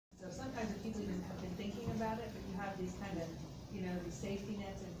these kind of, you know, these safety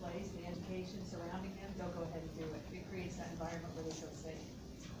nets in place, the education surrounding them, they'll go ahead and do it. It creates that environment where they feel safe.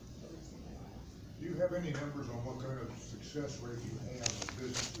 Do you have any numbers on what kind of success rate you have of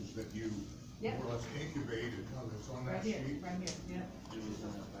businesses that you Yep. more or less incubate, and how that's on that Right here, sheet? right here, yeah.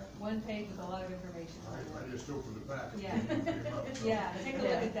 One page with a lot of information. I just opened the packet. Yeah. Yeah, take a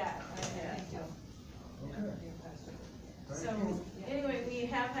look at that. Thank you. Okay. So, anyway, we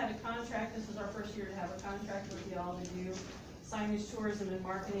have had a contract, this is our first year to have a contract with y'all to do signage, tourism, and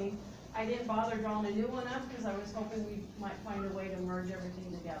marketing. I didn't bother drawing a new one up, because I was hoping we might find a way to merge everything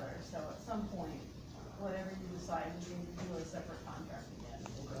together, so at some point, whatever you decide, we can do a separate contract again.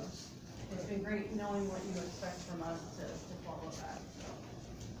 Okay. It's been great knowing what you expect from us to follow that, so.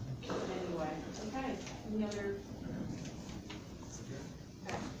 Anyway, okay, any other?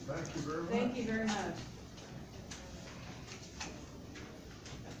 Okay. Thank you very much. Thank you very much.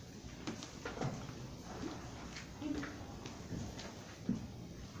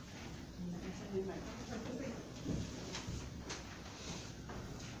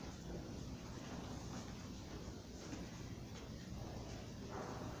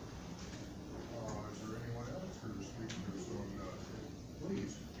 Is there anyone else who is speaking to us on,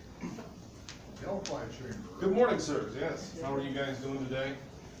 please? Delphi Chamber. Good morning, sirs. Yes. How are you guys doing today?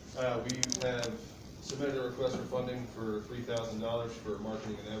 We have submitted a request for funding for $3,000 for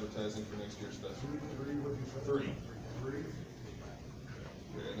marketing and advertising for next year's festival. Three, what did you say? Three. Three?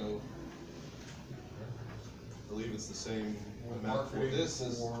 I know. I believe it's the same amount for Marketing this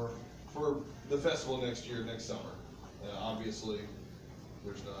as for the festival next year, next summer. Obviously,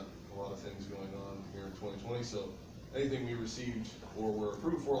 there's not a lot of things going on here in 2020, so anything we received or were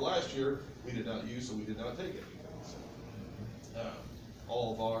approved for last year, we did not use, so we did not take anything. So,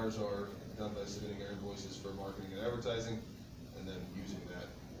 all of ours are done by submitting our invoices for marketing and advertising, and then using that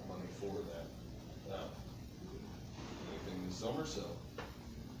money for that. Anything this summer, so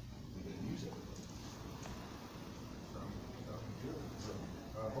we didn't use it. Sounds good. So,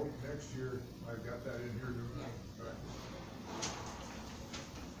 I hope next year I've got that in here doing that. Okay.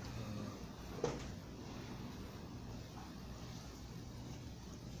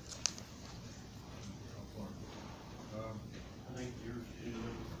 I think yours is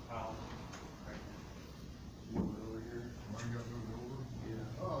with the pile. Move it over here. Mine got moved over?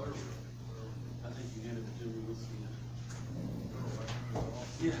 Yeah. Oh, there we go. I think you handed it to me with the. No, I moved it off.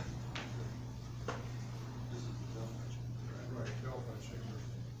 Yeah. This is the Delphi. Right, Delphi Chamber.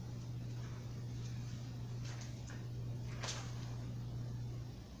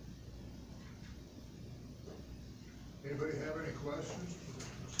 Anybody have any questions for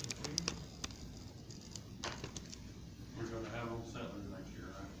the team? We're gonna have Old Settlers next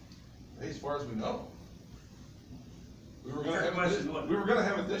year, right? Hey, as far as we know. We were Fair question, what? gonna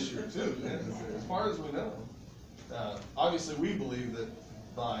have it this year too, yeah, as far as we know. Obviously, we believe that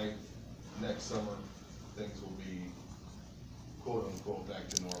by next summer, things will be quote unquote back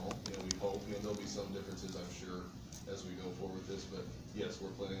to normal. You know, we hope, you know, there'll be some differences, I'm sure, as we go forward with this, but yes, we're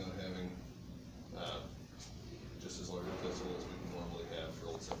planning on having, just as large a festival as we can normally have for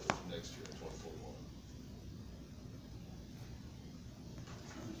Old Settlers next year in 2021.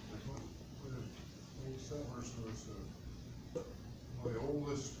 Old Settlers was, one of the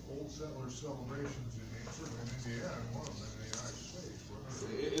oldest Old Settlers celebrations in Indiana, and one of them in the United States,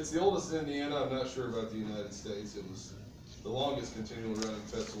 wasn't it? It's the oldest in Indiana. I'm not sure about the United States. It was the longest continual running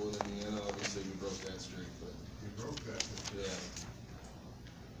festival in Indiana. Obviously, we broke that streak, but You broke that. yeah.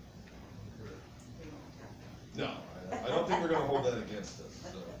 Okay. No, I don't think they're gonna hold that against us,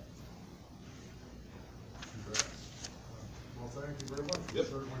 so. Too bad. Well, thank you very much. Yep. We'll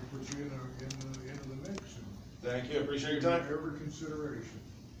certainly put you into the mix and Thank you, appreciate your give time. you every consideration.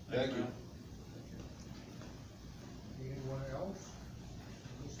 Thank you. Anyone else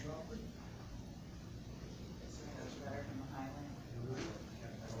on this topic?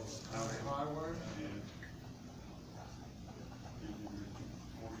 Highway? Yeah.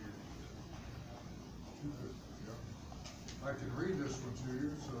 I can read this one to you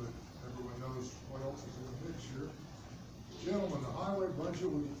so that everyone knows what else is in the mix here. Gentlemen, the highway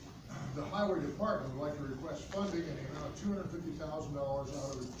department would like to request funding in the amount of $250,000 out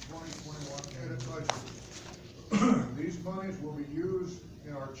of the 2021 edit budget. These monies will be used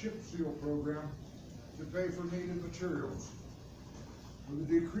in our chip seal program to pay for needed materials. With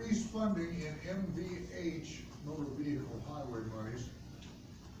the decreased funding in MVH, motor vehicle highway monies,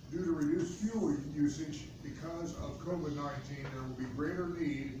 due to reduced fuel usage because of COVID-19, there will be greater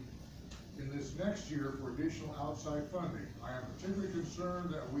need in this next year for additional outside funding. I am particularly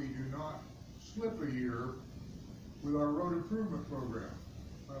concerned that we do not slip a year with our road improvement program.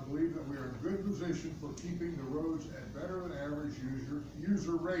 I believe that we are in good position for keeping the roads at better than average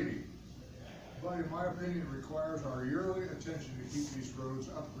user rating. But in my opinion, it requires our yearly attention to keep these roads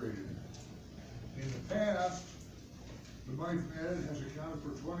upgraded. In the past, the money from ed has accounted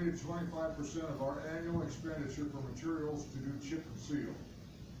for 20 to 25% of our annual expenditure for materials to do chip and seal.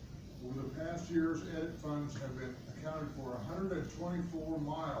 Over the past years, edit funds have been accounted for 124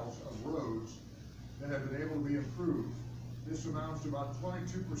 miles of roads that have been able to be improved. This amounts to about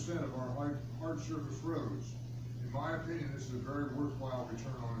 22% of our hard surface roads. In my opinion, this is a very worthwhile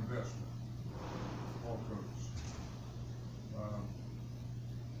return on investment. All codes.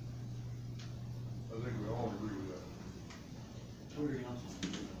 I think we all agree with that.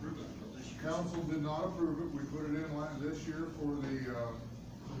 Council did not approve it. We put it in line this year for the,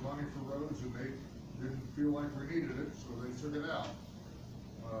 for money for roads, and they didn't feel like we needed it, so they took it out.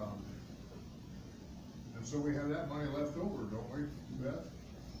 And so we have that money left over, don't we, Beth?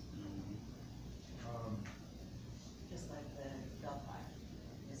 Just like the Delphi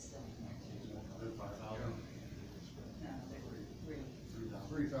is still in there. No, they're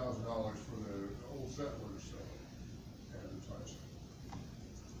 $3,000 for the old settlers advertising.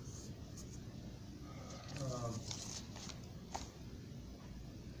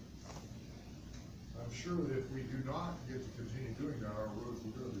 I'm sure that if we do not get to continue doing that, our roads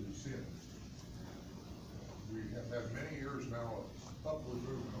will go to descend. We have had many years now of upward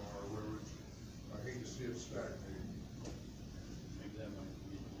movement on our roads. I hate to see it stagnate. Maybe that might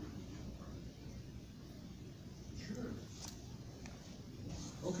be. Sure.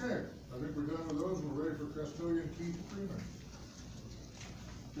 Okay, I think we're done with those. We're ready for Custodian Keith Freeman.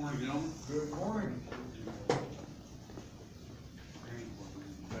 Morning, gentlemen. Good morning.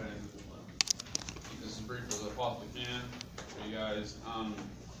 This is brief as I possibly can for you guys.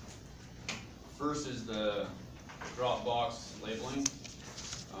 First is the drop box labeling.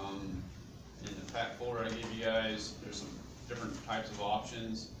 In the pack folder I gave you guys, there's some different types of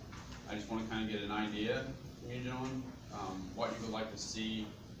options. I just want to kind of get an idea from you gentlemen, what you would like to see.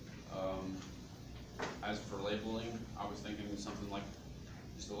 As for labeling, I was thinking something like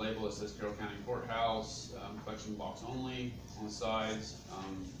just a label that says Carroll County Courthouse, collection box only on the sides.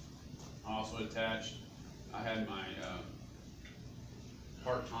 I also attached, I had my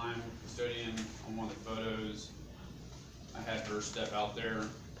part-time custodian on one of the photos. I had her step out there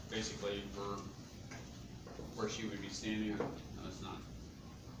basically for where she would be standing. No, it's not.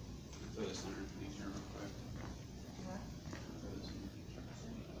 Throw this underneath here real quick.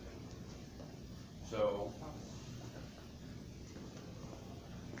 So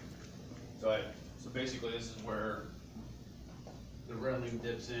basically this is where the railing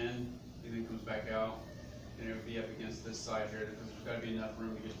dips in and then comes back out, and it would be up against this side here because there's got to be enough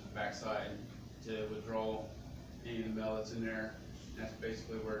room to get to the back side to withdraw any of the metal that's in there. And that's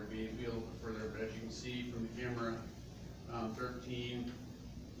basically where it'd be a little bit further, but as you can see from the camera 13,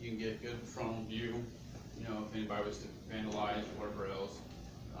 you can get good frontal view, you know, if anybody was to vandalize or whatever else.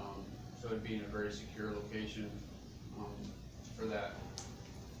 So it'd be in a very secure location for that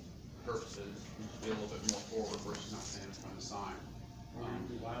purposes. Just be a little bit more forward where she's not standing in front of the sign.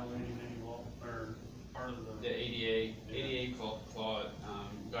 Violating any law or part of The ADA clause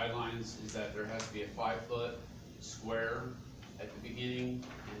guidelines is that there has to be a 5-foot square at the beginning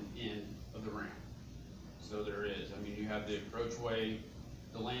and end of the ramp. So there is. I mean, you have the approachway,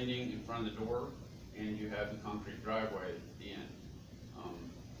 the landing in front of the door, and you have the concrete driveway at the end.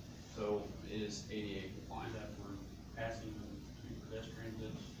 So it is ADA compliant. that for passing to pedestrians.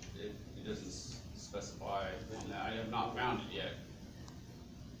 It doesn't specify on that. I have not found it yet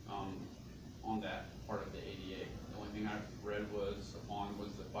on that part of the ADA. The only thing I read was the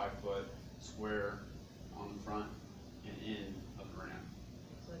 5-foot square on the front and end of the ramp.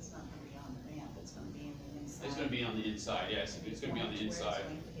 So it's not gonna be on the ramp, it's gonna be in the inside. It's gonna be on the inside, yes, it's gonna be on the inside.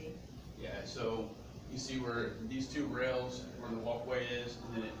 Yeah, so you see where these two rails, where the walkway is,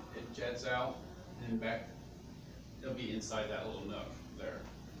 and then it jets out, and then back, it'll be inside that little nook there.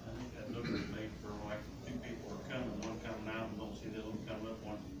 I think that look is made for like two people are coming, one coming out and don't see the other one come up,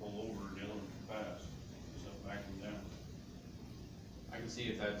 one can pull over and the other one can pass. So backing down. I can see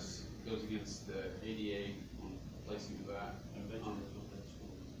if that's, goes against the ADA on placing of that. I bet you that's what that's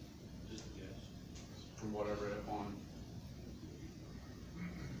for. Just a guess. From what I read up on.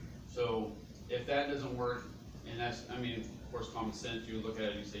 So if that doesn't work, and that's, I mean, of course, common sense, you would look at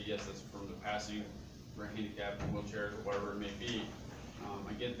it and you say, yes, that's from the passing for handicapped and wheelchairs or whatever it may be.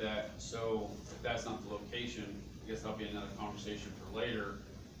 I get that. So if that's not the location, I guess that'll be another conversation for later,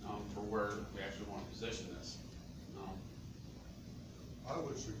 for where we actually want to position this. I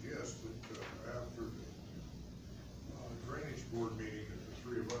would suggest that after the drainage board meeting, that the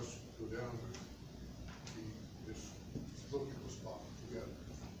three of us go down to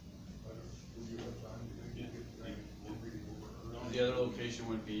location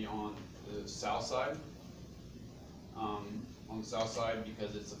would be on the south side. On the south side,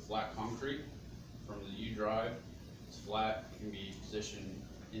 because it's a flat concrete from the U drive, it's flat, it can be positioned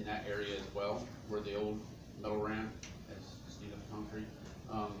in that area as well, where the old metal ramp has seen of concrete.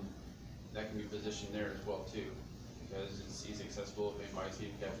 That can be positioned there as well too, because it's easy accessible if anybody's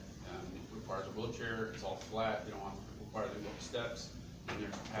handicapped. It requires a wheelchair, it's all flat, they don't have to require them to go up steps, and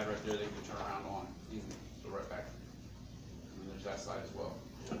there's a pad right there they can turn around on, and go right back. And there's that side as well.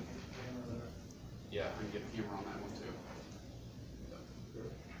 Yeah, I can get a camera on that one too.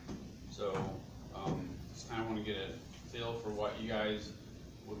 So, just kinda wanna get a feel for what you guys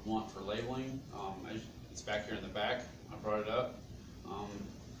would want for labeling. It's back here in the back, I brought it up.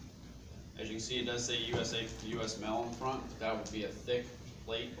 As you can see, it does say USA, US Mail in front, but that would be a thick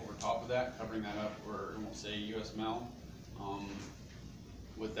plate over top of that, covering that up where it won't say US Mail.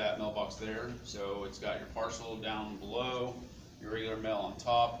 With that mailbox there, so it's got your parcel down below, your regular mail on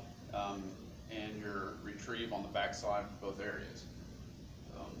top, and your retrieve on the back side of both areas.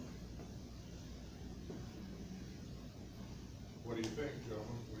 What do you think,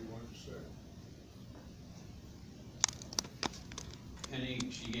 gentlemen? What do you want to say? Penny,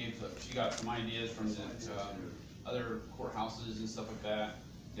 she got some ideas from the, other courthouses and stuff like that.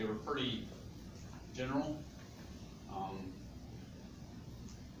 They were pretty general.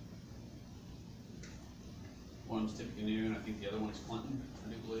 One's Tippecanoe, and I think the other one's Clinton, I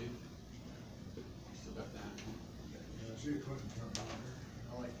do believe. Still got that. Yeah, I see a Clinton coming out here.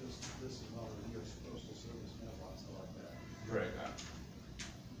 I like this is not a US Postal Service mailbox, I like that. Correct.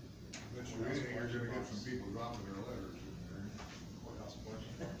 Bet you anything, you're gonna get some people dropping their letters in there. Courthouse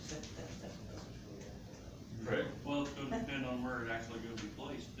question. Correct. Well, it's gonna depend on where it actually gonna be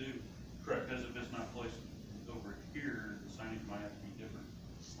placed too. Correct. Because if it's not placed over here, the signage might have to be different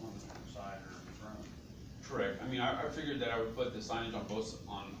on the different side or the front. Correct. I mean, I figured that I would put the signage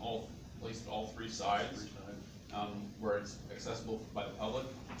on at least all three sides, where it's accessible by the public,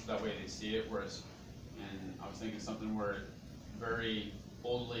 so that way they see it, and I was thinking something where it very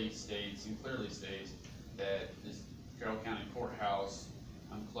boldly states and clearly states that this Carroll County Courthouse,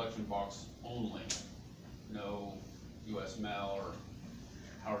 collection box only, no US mail, or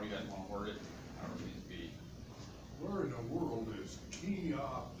however you guys wanna word it, however it needs to be. Where in the world is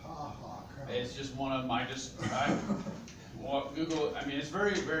Kiapaha County? It's just one of my, well, Google, I mean, it's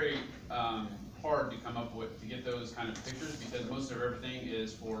very, very, hard to come up with, to get those kind of pictures, because most of everything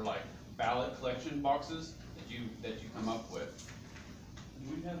is for like ballot collection boxes that you come up with.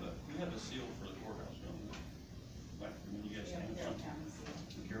 We have a seal for the courthouse, don't we? Like, when you guys Yeah, stand Carroll up, County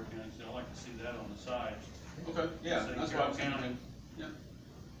seal. the Carroll County seal, I like to see that on the sides. Okay, yeah, Say that's what Carroll I'm saying. County Yeah,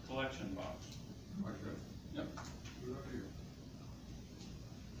 collection box. Like that, yep. good idea.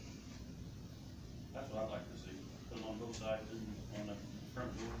 That's what I'd like to see, put it on both sides and on the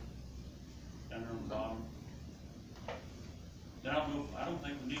front door, down there on the bottom. Then I don't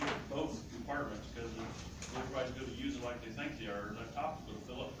think we need both compartments, because if everybody's gonna use it like they think they are, that top's gonna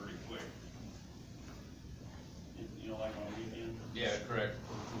fill up pretty quick. You know, like on a weekend. Yeah, correct.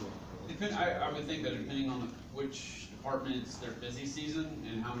 I would think that depending on which department it's their busy season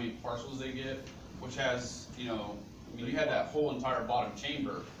and how many parcels they get, which has, I mean, you had that whole entire bottom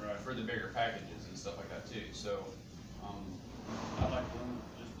chamber Right. for the bigger packages and stuff like that too, so, I like one,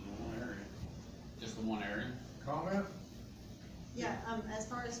 just in one area. just the one area. Comment? Yeah, as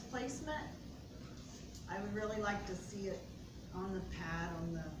far as placement, I would really like to see it on the pad,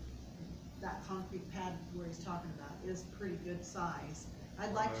 that concrete pad where he's talking about is pretty good size.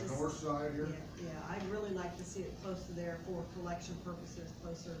 I'd like to. On the north side here? Yeah, I'd really like to see it close to there for collection purposes,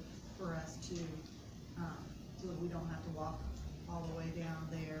 closer for us to, so that we don't have to walk all the way down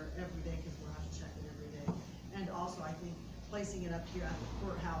there every day, cause we'll have to check it every day. And also, I think placing it up here at the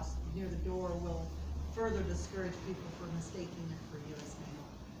courthouse near the door will further discourage people from mistaking it for US mail.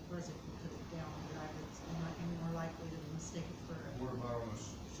 Whereas if you put it down the drive, it's might be more likely to mistake it for, What about on the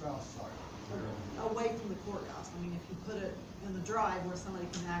south side? away from the courthouse. I mean, if you put it in the drive where somebody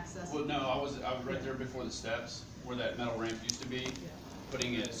can access it. Well, no, I was right there before the steps, where that metal ramp used to be, Yeah.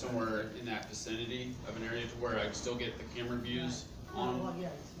 putting it somewhere in that vicinity of an area to where I could still get the camera views Well, on.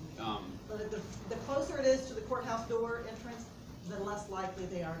 yes. Um, But the closer it is to the courthouse door entrance, the less likely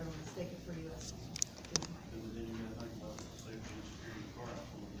they are to mistake it for US mail. is my And then you gotta think about the safety and security of the courthouse,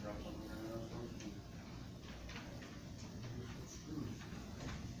 when we drop something around else.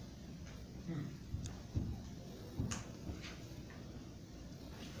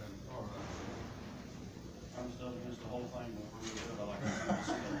 All right. I'm still against the whole thing, but we're really good, I like to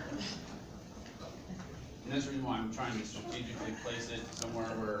see the seal. And that's the reason why I'm trying to strategically place it somewhere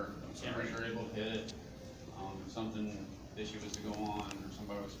where cameras are able to hit it. Something issue was to go on, or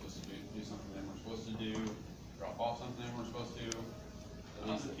somebody was supposed to do something they weren't supposed to do, drop off something they weren't supposed to. At When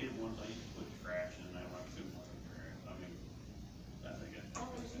I was least, a kid once, I used to put trash in there, I couldn't put trash, I mean, I think it.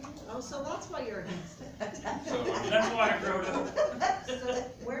 Oh, so that's why you're against it. so, I mean, That's why I wrote it. So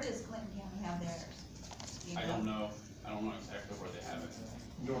where does Clinton County have theirs? Do you I don't know exactly where they have it.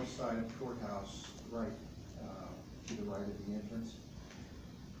 North side of courthouse, right, to the right of the entrance.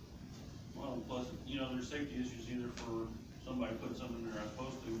 Well, plus, you know, there's safety issues either for somebody putting something in there as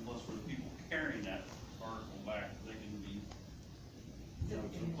opposed to, plus for the people carrying that article back, they can be, you know,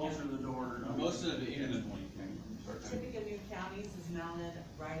 so closer to the door. Most of it, even the, Civic of New Counties is mounted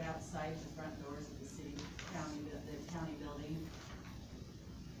right outside the front doors of the the county building.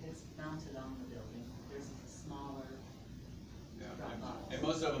 It's mounted on the building. There's a smaller yeah, drop box. and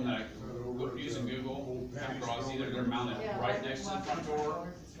most of them that I, using Google, come across, either they're mounted right next to the front door,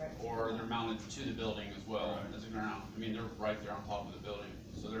 or they're mounted to the building as well, as a ground. I mean, they're right there on top of the building,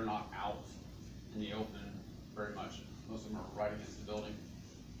 so they're not out in the open very much. Most of them are right against the building.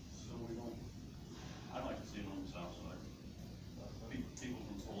 So we don't, I'd like to see them on the south side. People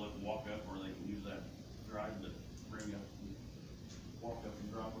can pull up and walk up, or they can use that drive that bring up and walk up and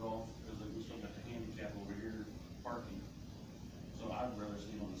drop it off, because we still got the handicap over here parking. So I'd rather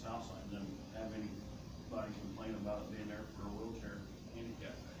see it on the south side than have anybody complain about it being there for a wheelchair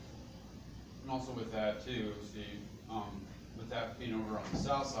handicap. And also with that too, Steve, with that being over on the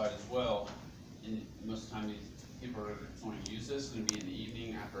south side as well, and most of the time these people are going to use this, it's gonna be in the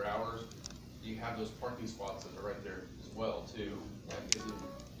evening after hours. You have those parking spots that are right there as well too. Like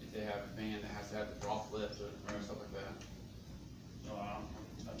if they have a van that has to have the drop lift or stuff like that. So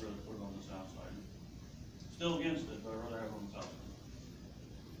I'd rather put it on the south side. Still against it, but I'd rather have it on the south side.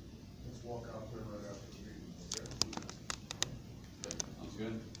 Let's walk out there right after the meeting, okay? Okay, sounds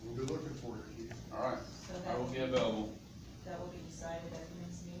good. We'll be looking for you, Keith. All right, So I will be available. That will be decided at the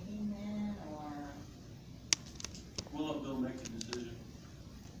next meeting then, or? We'll let Bill make the decision.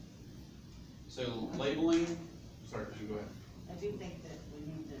 So labeling, sorry, go ahead. I do think that we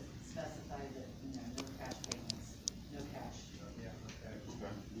need to specify that, you know, no cash payments, no cash. Yeah, okay.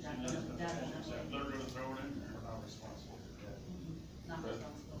 Okay. You see That- that? that- They're gonna throw it in there. We're not responsible for that. Not Okay.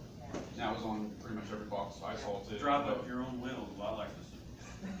 responsible for cash. And that was on pretty much every box I saw too. Drop up your own wheels, I like to see.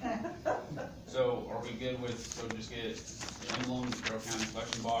 So are we good with, so just get the emblem, the Carroll County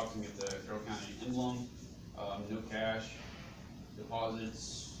collection box and get the Carroll County emblem, no cash,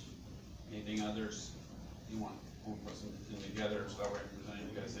 deposits, anything others you want, we'll put something together so that way if there's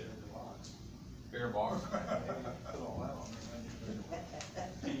anything you guys say. Bigger box? Put all that on there.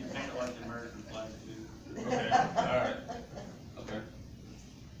 Can you paint it like the American flag too? Okay, alright, okay.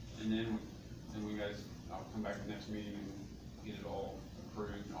 And then we guys, I'll come back to the next meeting and get it all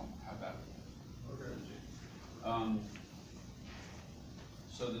approved and I'll have that. Okay.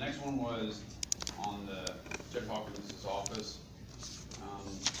 So the next one was on the Judge Hawkins' office.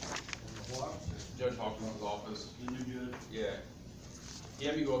 What? Judge Hawkins' office, You do good. yeah. He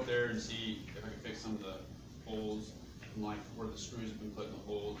had me go up there and see if I could fix some of the holes, and like where the screws have been put in the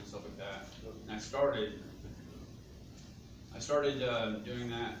holes and stuff like that. And I started doing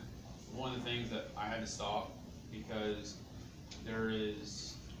that. One of the things that I had to stop because there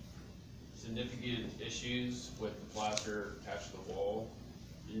is significant issues with the plaster attached to the wall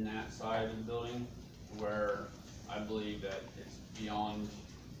in that side of the building where I believe that it's beyond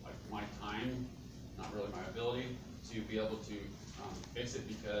like my time, not really my ability, to be able to fix it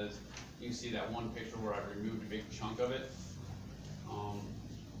because you can see that one picture where I removed a big chunk of it.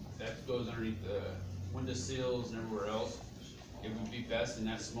 That goes underneath the window sills and everywhere else. It would be best in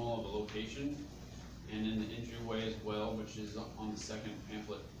that small of a location and in the entryway as well, which is on the second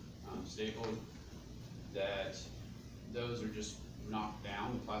pamphlet stapled, that those are just knocked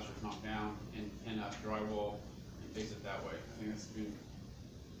down, the plaster's knocked down, and pin up drywall and fix it that way. I think that's good.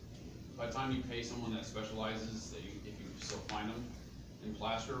 By the time you pay someone that specializes, that if you still find them in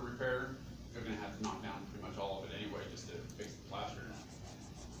plaster repair, they're gonna have to knock down pretty much all of it anyway, just to fix the plaster.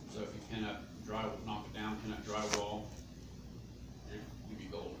 So if you pin up drywall, knock it down, pin up drywall, you'd be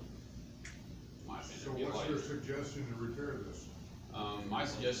golden. In my opinion. So It'd be a what's lot your easier. suggestion to repair this? My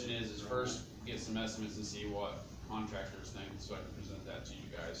suggestion is first get some estimates and see what contractors think, so I can present that to you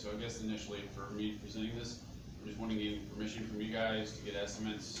guys. So I guess initially for me presenting this, I'm just wanting to get permission from you guys to get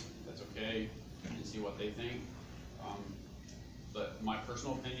estimates, that's okay, and see what they think. But my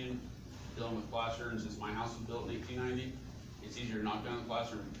personal opinion, dealing with plaster, and since my house was built in 1890, it's easier to knock down the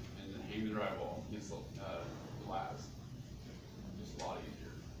plaster and then hang the drywall against the slabs. Just a lot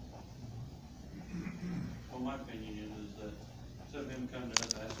easier. Well, my opinion is that instead of him coming to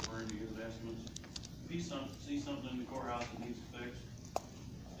us, ask for him to give us estimates, if you see something in the courthouse that needs fixed,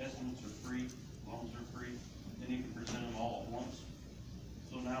 estimates are free, loans are free, then you can present them all at once.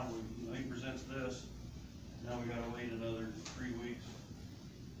 So now he presents this, now we gotta wait another 3 weeks.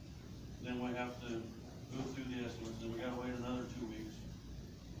 Then we have to go through the estimates, then we gotta wait another 2 weeks.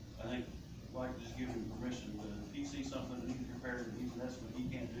 I think, I'd like to just give him permission, to if he sees something that he's prepared, that he's an estimate he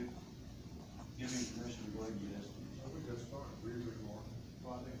can't do, give him permission to go ahead and get estimates. I think that's fine, we usually more.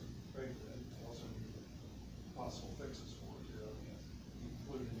 Well, I think it's great that it's also possible fixes for it, too, I mean,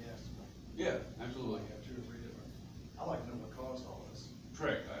 included in the estimate. Yeah, absolutely. Like, have 2 or 3 different, I like to know what caused all this.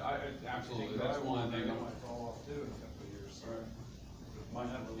 Correct, absolutely, that's one thing. That might fall off too in a couple of years, so. Right. Might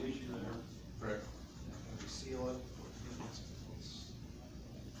have a leak there. Correct. Can we seal it? What's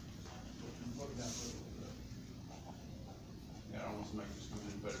looking at it a little bit. Yeah, I don't want somebody just comes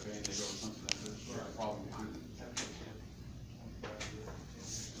in and put a Band-Aid over something that there's a problem behind it.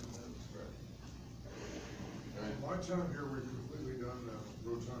 Right. My time here, we've completely done the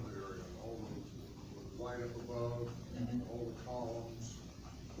rotunda area, all the light up above, all the columns,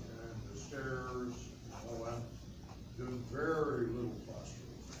 and the stairs, and all that. Done very little plaster.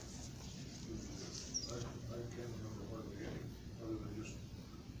 I can't remember hardly any, other than just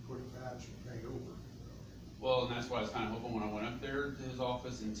quick patch and paint over. Well, and that's why I was kind of hoping when I went up there to his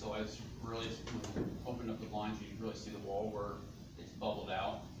office until I really opened up the blinds, you can really see the wall where it's bubbled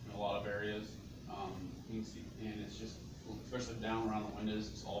out in a lot of areas. You can see, and it's just, especially down around the windows,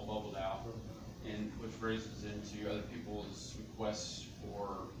 it's all bubbled out. And which raises into other people's requests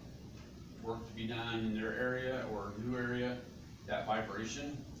for work to be done in their area or new area. That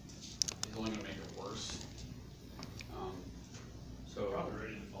vibration is only gonna make it worse. So. Probably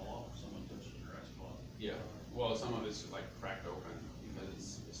ready to fall off if someone touches the dry spot. Yeah, well, some of it's like cracked open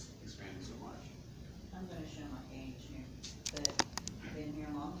because it's expanding so much. I'm gonna show my age here, but I've been here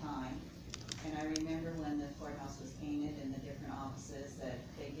a long time, and I remember when the courthouse was painted in the different offices, that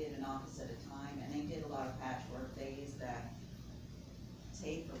they did an office at a time, and they did a lot of patchwork. They used that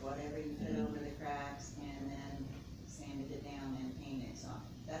tape or whatever you put over the cracks, and then sanded it down and painted, so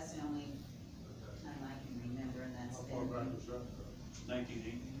that's the only time I can remember, and that's How far back been. was that?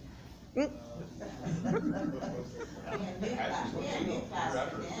 1918. We had new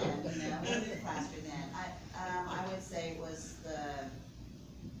plaster then, you know, new plaster then. I would say it was the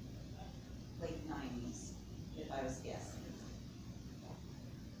late 90s, if I was guessing.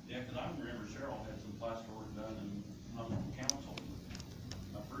 Yeah, cause I remember Cheryl had some plaster work done in another council,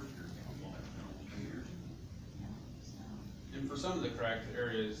 my first year council, I had almost 2 years. So, And for some of the cracked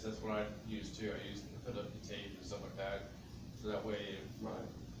areas, that's what I use too. I put up the tape and stuff like that, so that way,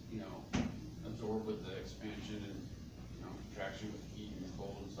 you know, absorb with the expansion and, you know, contraction with heat and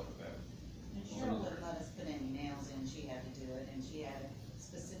cold and stuff like that. And Cheryl wouldn't let us put any nails in, she had to do it, and she had a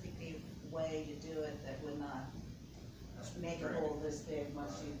specific way to do it that would not make a hole this big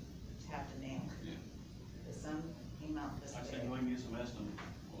once you tap the nail. Yeah. The some came out this I big. said, go ahead and get some estimates.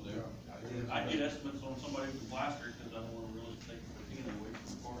 Will do. I get estimates on somebody from plaster, cause I don't wanna really take the patina away from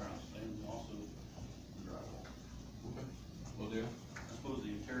the courthouse, and also the drywall. Okay. Will do. I suppose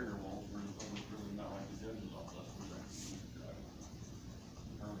the interior walls were really not like the judge's office, that's where they're actually driving.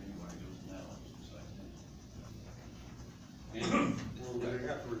 Or anybody goes in that, like, just like that. And Well, would they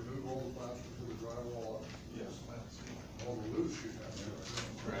have to remove all the plaster for the drywall up? Yes. All the loose you have to.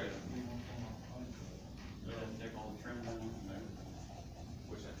 right, They had to take all the trim down and everything.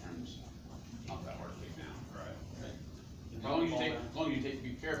 which that trim's not that hard to take down. Right. Right. As long as you take,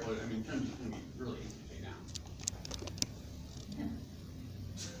 be careful, I mean, trim's gonna be really easy to take down.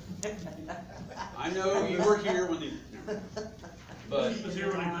 I know you were here when they, but. He was here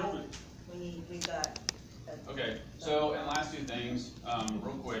when he built it. We got. Okay, so, and last two things,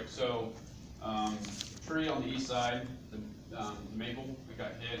 real quick, so, tree on the east side, the maple, we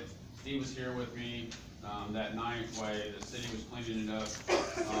got hit. Steve was here with me, that night while the city was cleaning it up.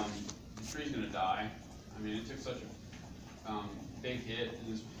 The tree's gonna die. I mean, it took such a, big hit,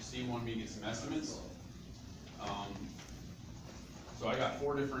 and Steve wanted me to get some estimates. So I got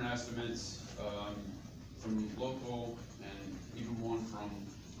 4 different estimates, from local and even one from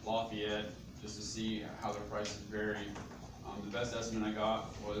Lafayette, just to see how their prices vary. The best estimate I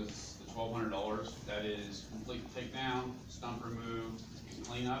got was the $1,200. That is complete takedown, stump removed, and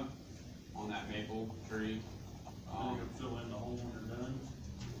cleanup on that maple tree. You could fill in the hole when they're done,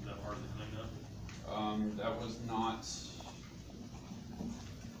 is that hard to clean up? That was not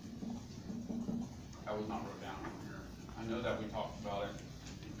wrote down on here. I know that we talked about it,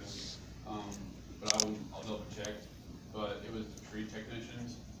 but I'll double check. But it was the tree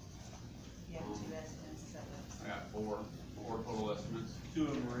technicians. You have 2 estimates, is that what? I got four total estimates. 2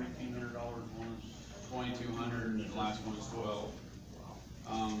 of them were $1,800, one is 2,200, and the last one is 12.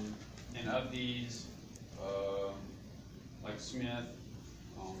 And of these, like Smith,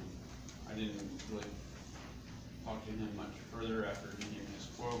 I didn't really talk to him much further after he gave me his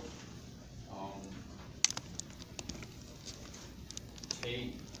quote.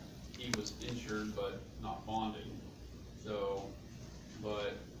 Tate, he was insured but not bonded, so,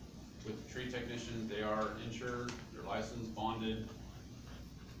 but with the tree technicians, they are insured, they're licensed, bonded,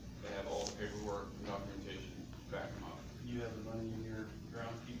 they have all the paperwork and documentation to back them up. You have the money in your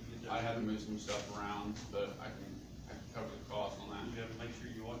groundskeeper? Get that? I had to move some stuff around, but I can cover the cost on that. You have to make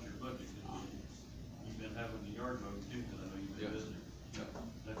sure you watch your budget, 'cause you've been having the yard mowed too, 'cause I know you've been Yes. busy. Yep.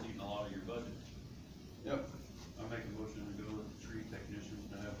 That's eating a lot of your budget. Yep. I make a motion to go with the tree technicians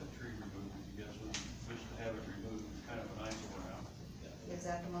to have the tree removed, if you guys would wish to have it removed, it's kind of an eyesore now. Is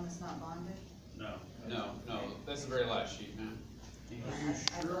that the one that's not bonded? No. No, that's the very last sheet, man. Are you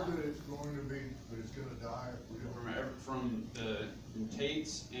sure that it's going to be, that it's gonna die if we don't? From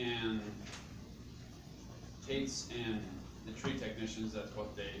Tate's and the tree technicians, that's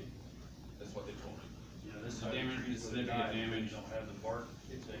what they told me. Yeah, this The type of damage, tree the is significant die, you damage. don't have the bark,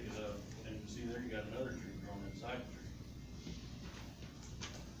 take it up, and you see there, you got another tree growing inside the tree.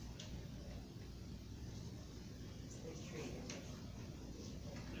 It's treated.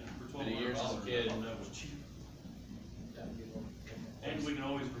 Yeah, for Many years as a $1,200, kid. I thought that was cheap. And we can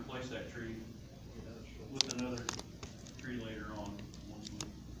always replace that tree with another tree later on, once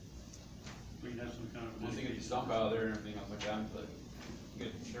we can have some kind of. Once they get the stump out of there and everything else like that, but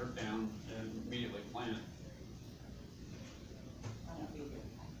get the dirt down and immediately plant. I won't be here.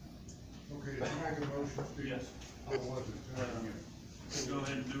 Okay, did you make a motion, Steve? Yes. How was it? Go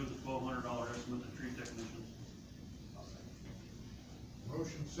ahead and do the $1,200 estimate, the tree technicians.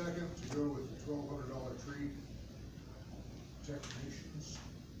 Motion second to go with the $1,200 tree technicians.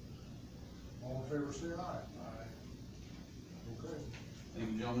 All in favor, say aye. Aye. Okay.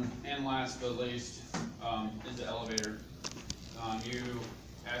 Thank you, gentlemen. And last but least, is the elevator. You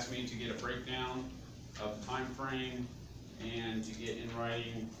asked me to get a breakdown of time frame and to get in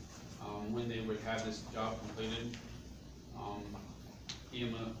writing, when they would have this job completed. He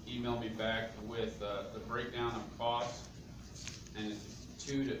emailed me back with, the breakdown of costs and a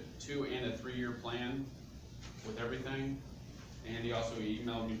two and a 3-year plan with everything. And he also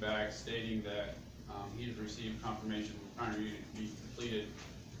emailed me back stating that, he has received confirmation trying to be completed,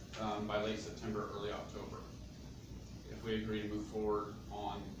 by late September, early October. If we agree to move forward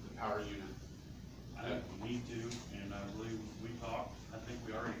on the power unit. I think we need to, and I believe we talked, I think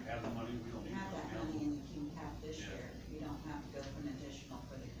we already have the money, we don't need Have to that go money down. and you can have this Yeah. year, you don't have to go for an additional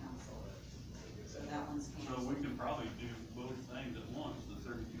for the council. So that one's So we canceled. can probably do both things at once, the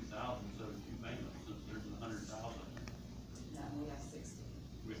 32,000, so the two payments, since there's 100,000, No, we have 60.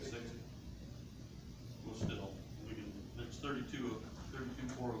 we have 60. Well, still, we can, it's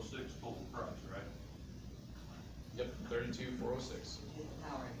 32,406 total price, right? Yep, 32,406. Do the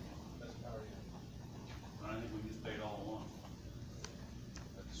power. I think we just paid all at once.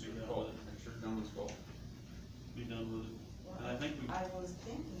 That's Be your done call. with it. That's your gentleman's call. Be done with it. And I think we, I was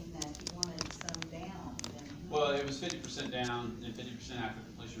thinking that he wanted some down, and he. Well, it was 50% down and 50% after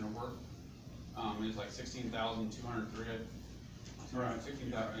completion of work. It was like 16,203. Right.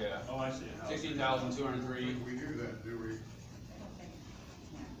 16,000, yeah. oh, I see it. now. 16,203. We do that, do we? Okay.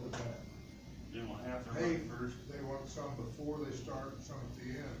 Yeah. With that. They want half their Hey, money first. they want some before they start, and some at the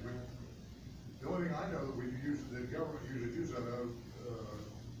end. The only thing I know that we use, the government usually uses that,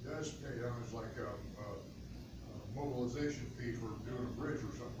 does pay down is like a mobilization fee for doing a bridge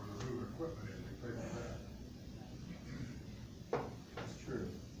or something, where they're moving equipment in, they pay for that. That's true.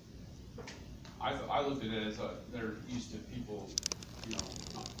 I looked at it as they're used to people,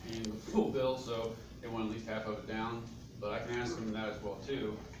 not paying the full bill, so they want at least half of it down. But I can ask them that as well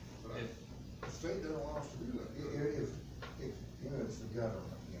too. But If- the state doesn't want us to do that. If, it's the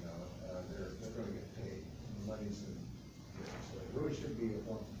government, they're gonna get paid, the money's in, so it really should be a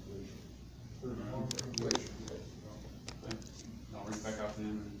one completion. On completion. I'll reach back out to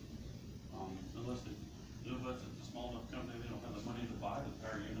them and, Unless it's a small enough company, they don't have the money to buy the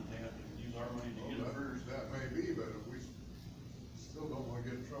power unit, they have to use our money to get it first. That may be, but if we still don't wanna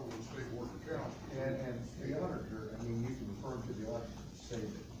get in trouble with state board of accounts. And the auditor, I mean, you can refer to the auditor to say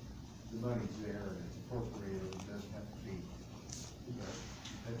that the money's there and it's appropriated, it doesn't have to be,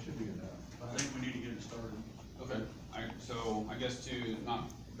 that should be enough. I think we need to get it started. okay. So I guess to not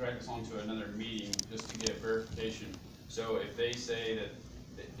drag this on to another meeting, just to get verification. So if they say that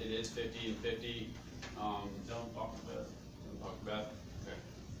it is 50 and 50, Tell them, talk to Beth. we'll talk about, okay.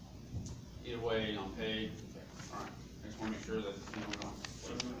 Either way, I'm paid. All right, I just wanna make sure that, we don't.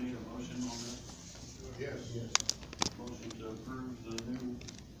 So do we need a motion on this? Yes. Motion to approve the new,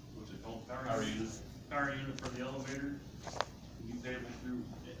 what's it called, power unit for the elevator. You payable through,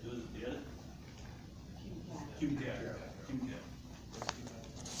 is it the edit? QCAD. Yeah. QCAD.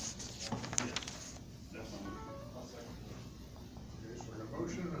 Yes, that's my motion. Okay, so we got a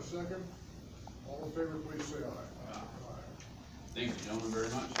motion and a second. All in favor, please say aye. Aye. Thank you, gentlemen, very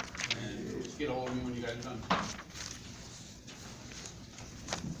much, and just get a hold of me when you guys are done.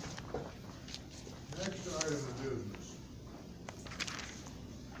 Next item of business.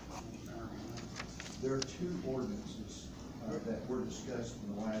 There are two ordinances that were discussed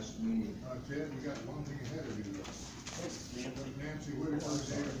in the last meeting. Ted, we got one thing ahead of you. Nancy Whitaker and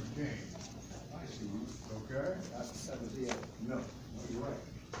David McCain, I see you. okay? That was the other. No, you're right.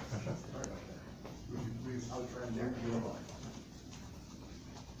 Sorry about that. Would you please? I was trying to do it right.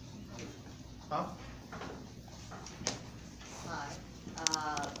 Huh? Hi.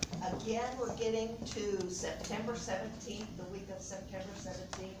 Again, we're getting to September 17th, the week of September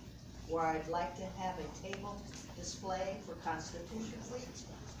 17th, where I'd like to have a table display for Constitution Week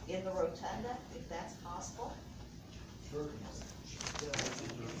in the rotunda, if that's possible. Sure.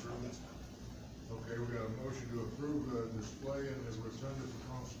 Okay, we got a motion to approve the display in the rotunda for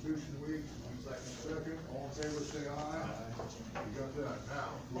Constitution Week. Second, all in favor, say aye. You got that, now.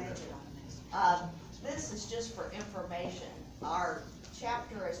 go Thank ahead. you. This is just for information. Our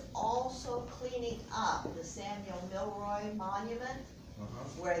chapter is also cleaning up the Samuel Milroy Monument,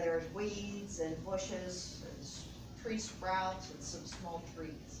 where there's weeds and bushes and tree sprouts and some small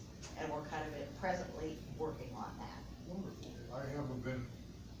trees. And we're kind of presently working on that. Wonderful. I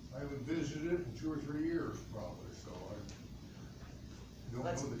haven't visited it in 2 or 3 years probably, so I don't know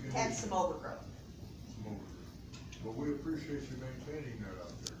Let's the condition. had some overgrowth. But we appreciate you maintaining that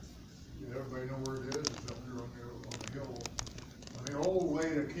out there. Did everybody know where it is? It's up there on the hill, on the old way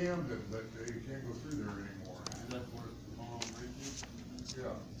to Camden, but you can't go through there anymore. Is that where the long bridge is? Yeah.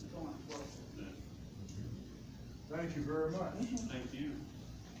 Going forward. Yeah. Thank you very much. Thank you.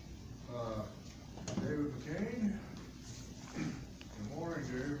 David McCain. Good morning,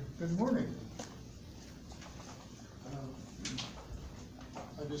 Dave. Good morning.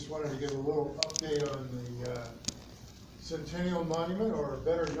 I just wanted to give a little update on the Centennial Monument, or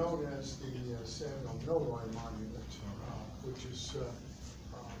better known as the Samuel Milroy Monument, which is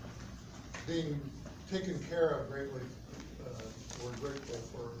being taken care of greatly. We're grateful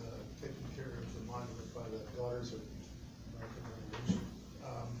for taking care of the monument by the Daughters of American Revolution.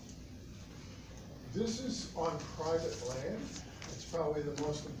 This is on private land. It's probably the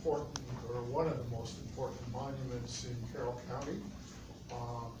most important, or one of the most important monuments in Carroll County.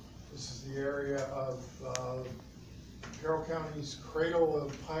 This is the area of Carroll County's cradle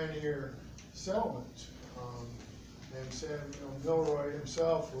of pioneer settlement. And Samuel Milroy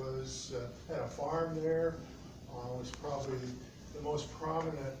himself had a farm there, was probably the most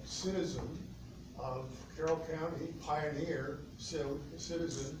prominent citizen of Carroll County, pioneer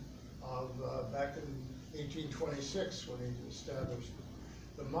citizen of back in 1826 when he established it.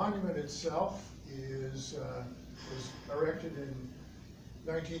 The monument itself was erected in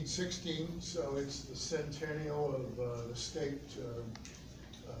 1916, so it's the centennial of the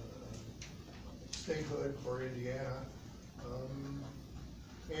statehood for Indiana,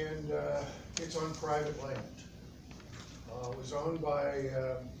 and it's on private land. It was owned by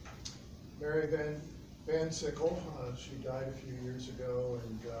Mary Van Sickle. She died a few years ago,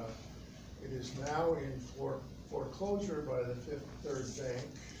 and it is now in foreclosure by the Fifth Third Bank.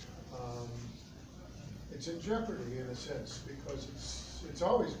 It's in jeopardy in a sense because it's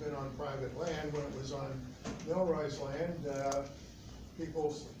always been on private land. When it was on Milroy's land,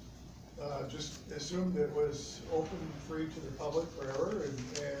 people just assumed it was open, free to the public forever,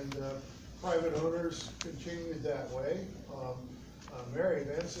 and private owners continued that way. Mary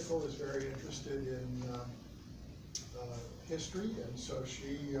Van Sickle is very interested in history, and so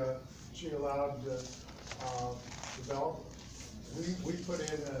she allowed development. We put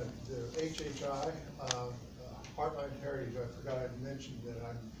in the HHI, Heartland Heritage. I forgot I mentioned that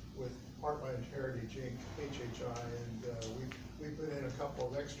I'm with Heartland Heritage Inc., HHI, and we put in a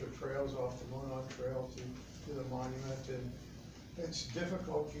couple of extra trails off the Monarch Trail to the monument, and it's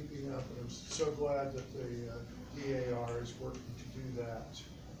difficult keeping up, and I'm so glad that the DAR is working to do that.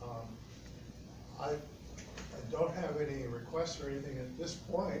 I don't have any requests or anything at this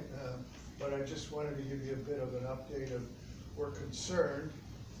point, but I just wanted to give you a bit of an update of, we're concerned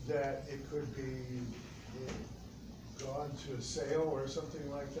that it could be gone to a sale or something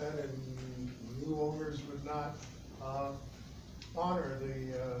like that, and new owners would not honor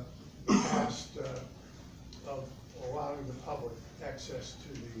the past of allowing the public access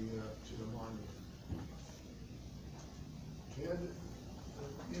to the monument. Ed,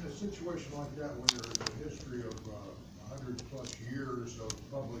 in a situation like that, when there is a history of 100+ years of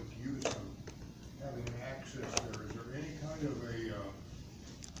public use of having access there, is there any kind of a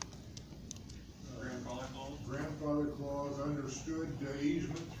Grandfather clause? grandfather clause, understood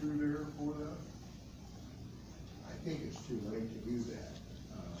easement through there for that? I think it's too late to do that.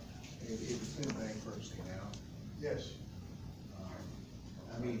 It's in bankruptcy now. Yes.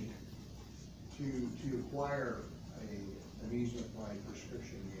 I mean, to acquire an easement by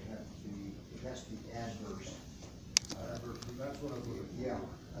prescription, it has to be adverse. That's what I was looking for. Yeah,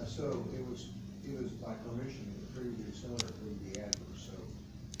 so it was by permission of the previous owner to be adverse, so,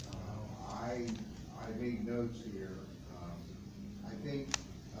 I made notes here. I think,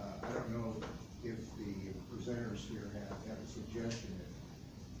 I don't know if the presenters here have a suggestion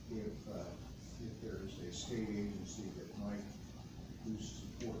if there's a state agency that might, whose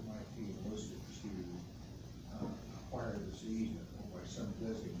support might be enlisted to acquire this easement, or by some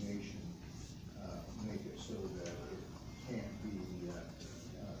designation, make it so that it can't be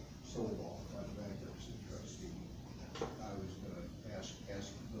sold off by the bankruptcy trustee. I was gonna ask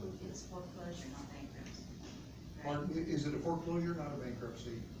those. It's foreclosure, not bankruptcy. Right? Pardon, is it a foreclosure, not a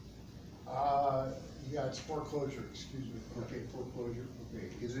bankruptcy? Yeah, it's foreclosure, excuse me. Okay, foreclosure, okay,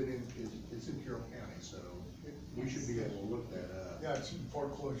 it's in Carroll County, so we should be able to look that up. Yeah, it's in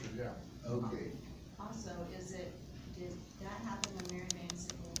foreclosure, yeah. Okay, Also, did that happen when Mary Van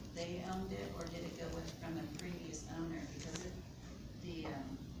Sickle, they owned it, or did it go from a previous owner? Because the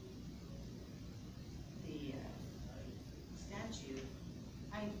statute,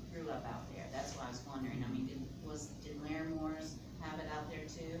 I grew up out there, that's why I was wondering, I mean, did Larimores have it out there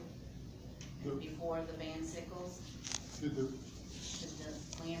too? Before the Van Sickles? Did the, Did the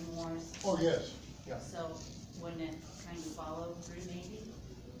Larimores? oh, yes, yeah. So wouldn't it kind of follow through maybe?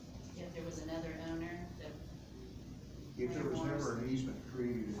 If there was another owner that. if there was never an easement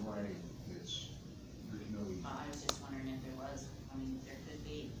created in writing, there's no easement. I was just wondering if there was, I mean, there could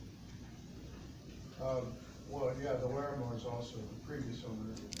be. Well, yeah, the Larimore is also the previous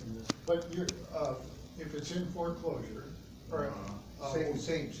owner. But you're, if it's in foreclosure, or. Same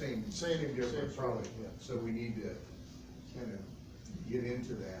difference, probably, really. yeah. So we need to kind of get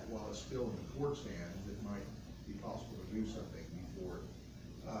into that while it's still in the court's hands. It might be possible to do something before.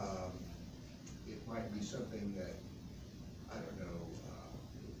 It might be something that, I don't know,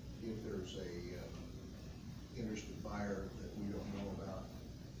 if there's a interested buyer that we don't know about.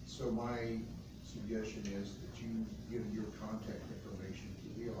 So my suggestion is that you give your contact information to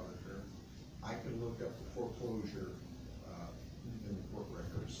the auditor. I can look up the foreclosure in the court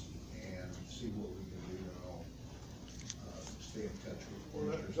records and see what we can do, and I'll stay in touch with. Well,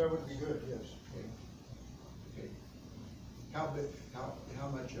 that would be good, yes. Okay. Okay. How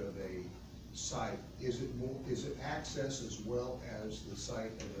much of a site, is it access as well as the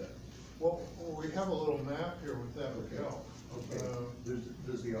site of the? Well, we have a little map here with that would help. Okay,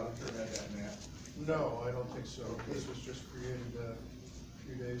 does the auditor have that map? No, I don't think so. Okay. This was just created a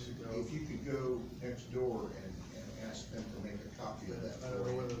few days ago. If you could go next door and ask them to make a copy of that. I don't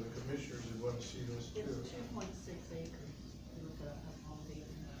know whether the commissioners would want to see this too. It's 2.6 acres. Look it up on the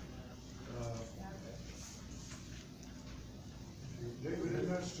internet. David, isn't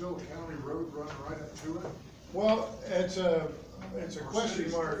that still a county road running right up to it? Well, it's a question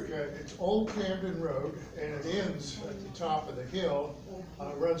mark. It's Old Camden Road, and it ends at the top of the hill,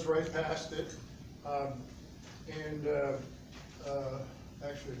 runs right past it.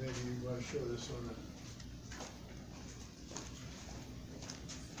 Actually, maybe you want to show this on the.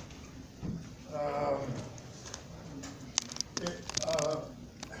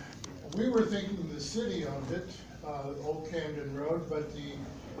 We were thinking the city owned it, Old Camden Road, but the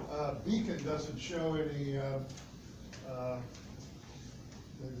beacon doesn't show any,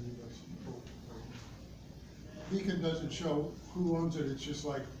 beacon doesn't show who owns it, it's just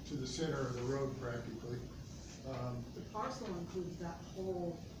like to the center of the road practically. The parcel includes that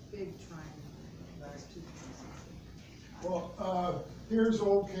whole big triangle. That's 2.6 acres. Well, here's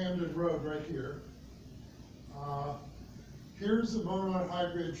Old Camden Road right here. Here's the Monot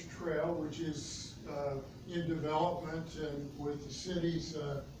High Ridge Trail, which is in development and with the city's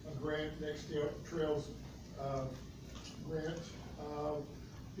grant, Next Trails grant.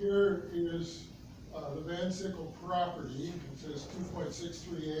 Here is the Van Sickle property. It says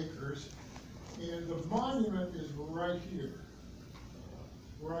 2.63 acres. And the monument is right here,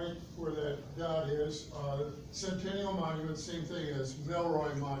 right where that dot is. Centennial Monument, same thing as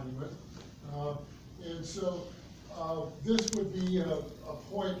Milroy Monument. And so this would be a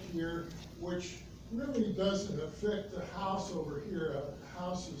point here which really doesn't affect the house over here.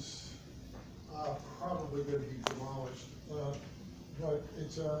 House is probably gonna be demolished. But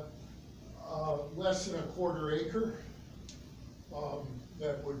it's less than a quarter acre.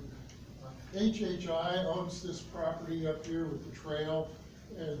 That would, HHI owns this property up here with the trail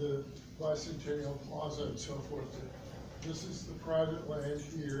and the Bicentennial Plaza and so forth. This is the private land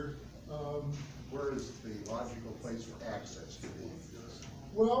here. Where is the logical place for access to be?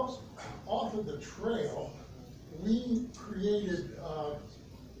 Well, off of the trail, we created,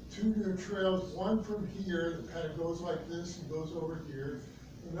 two new trails, one from here that kind of goes like this and goes over here.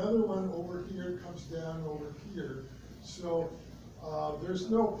 Another one over here comes down over here. So, there's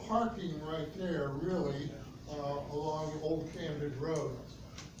no parking right there really, along Old Camden Road.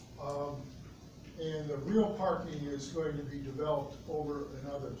 And the real parking is going to be developed over in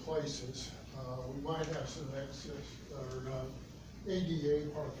other places. We might have some excess, or, ADA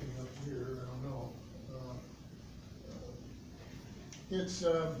parking up here, I don't know. It's,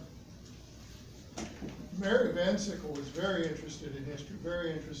 Mary Van Sickle was very interested in history,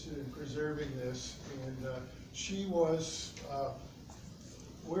 very interested in preserving this, and she was,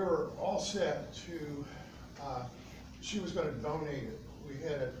 we were all set to, she was gonna donate it. We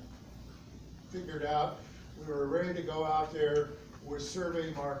had it figured out, we were ready to go out there with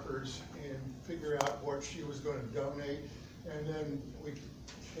survey markers and figure out what she was gonna donate, and then we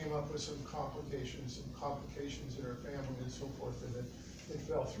came up with some complications in her family and so forth, and it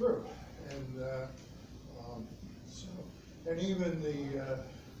fell through. And so, and even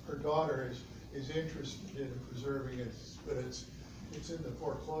her daughter is interested in preserving it, but it's in the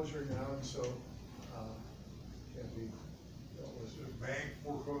foreclosure now, and so can't be dealt with. Is the bank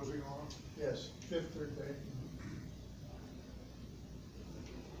foreclosing on it? Yes, Fifth Third Bank.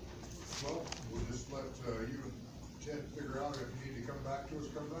 Well, we'll just let you and Ted figure out if you need to come back to us,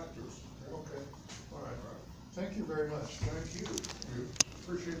 come back to us. Okay, all right. Thank you very much. Thank you. We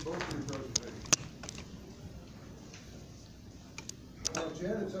appreciate both of your presentations.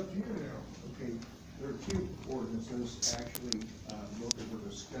 Ted, it's up to you now. Okay, there are two ordinances actually, both that were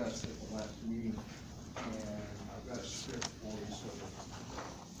discussed at the last meeting, and I've got a script for you, so that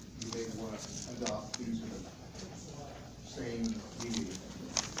you may want to adopt these in the same meeting.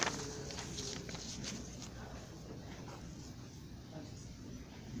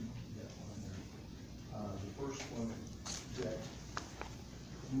 The first one that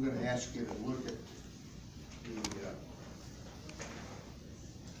I'm going to ask you to look at the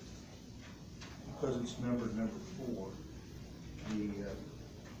because it's numbered number 4, the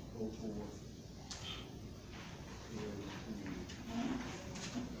 04 is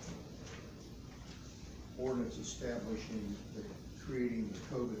the ordinance establishing creating the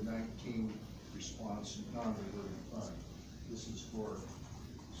COVID-19 response non-reverting fund. This is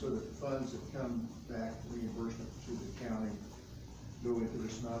so that the funds that come back reimbursement to the county go into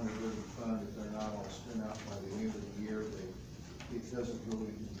this non-reverting fund. If they're not all spent out by the end of the year, it doesn't go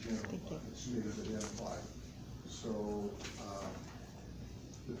into the general fund. It's identified. So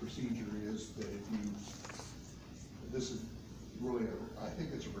the procedure is that this is really I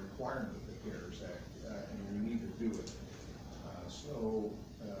think it's a requirement of the CARES Act, and we need to do it. So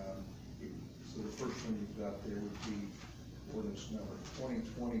the first one you've got there would be ordinance number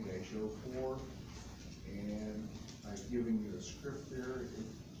 2020-04, and I've given you a script there.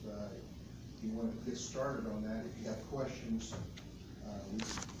 If you want to get started on that, if you have questions, we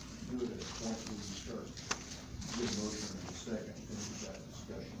can do it at a point where we start good motion in a second. Then we've got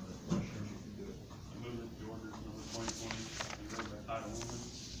discussion or questions, you can do it. I move that the ordinance number 2020 be read by title only.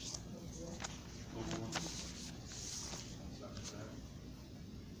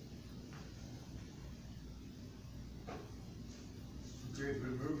 Okay, it's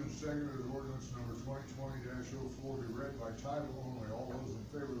been moved and seconded that ordinance number 2020-04 be read by title only. All those in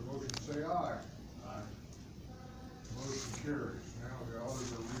favor of the motion say aye. Aye. Motion carries. Now the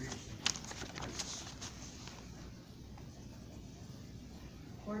auditor reads.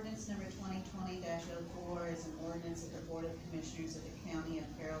 Ordinance number 2020-04 is an ordinance of the Board of Commissioners of the County of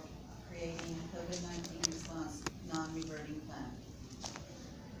Carroll creating a COVID-19 response non-reverting fund.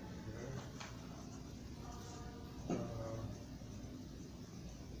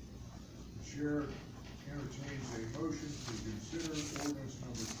 The chair entertains a motion to consider ordinance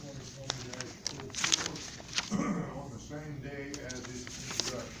number 2020-04 on the same day as its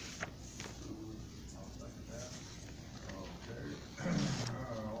introduction. I'll second that. Okay.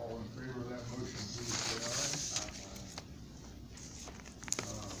 All in favor of that motion, please say aye.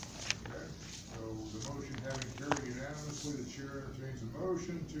 Okay, so the motion having carried unanimously, the chair entertains a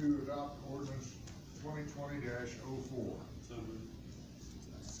motion to adopt ordinance 2020-04. So moved.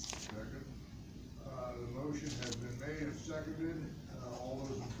 Second. The motion has been made and seconded. All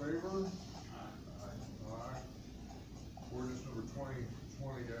those in favor? Aye.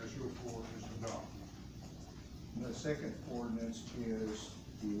 the second ordinance is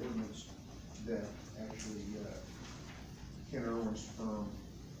the ordinance that actually, Ken Irwin's firm,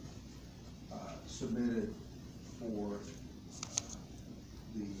 submitted for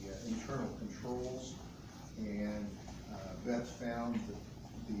the internal controls, and Beth found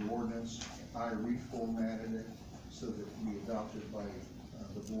the ordinance. I reformatted it so that it can be adopted by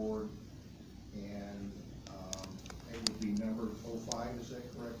the board, and it would be number 05, is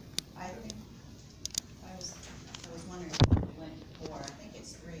that correct? I think, I was wondering if we went to 4, I think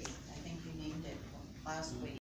it's 3, I think you named it last week.